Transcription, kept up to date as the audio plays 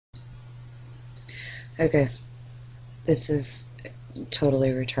Okay, this is totally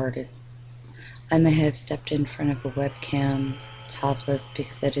retarded. I may have stepped in front of a webcam topless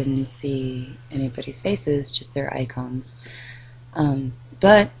because I didn't see anybody's faces, just their icons.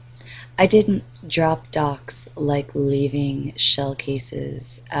 But I didn't drop docs like leaving shell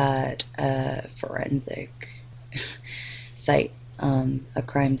cases at a forensic site, a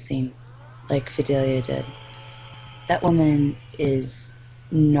crime scene, like Fidelia did. That woman is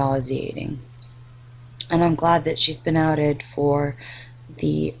nauseating. And I'm glad that she's been outed for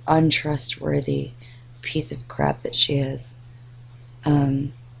the untrustworthy piece of crap that she is.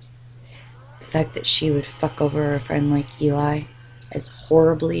 The fact that she would fuck over a friend like Eli as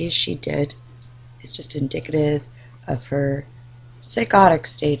horribly as she did is just indicative of her psychotic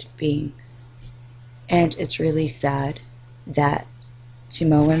state of being. And it's really sad that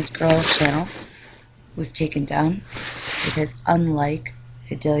Timoan's Girl channel was taken down because unlike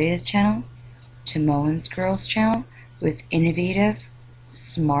Fidelia's channel, Timoan's Girl's channel was innovative,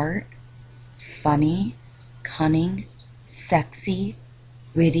 smart, funny, cunning, sexy,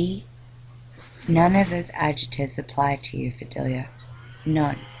 witty. None of those adjectives apply to you, Fidelia.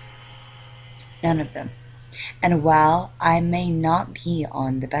 None. None of them. And while I may not be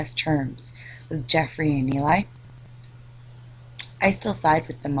on the best terms with Jeffrey and Eli, I still side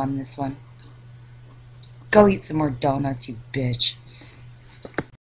with them on this one. Go eat some more donuts, you bitch.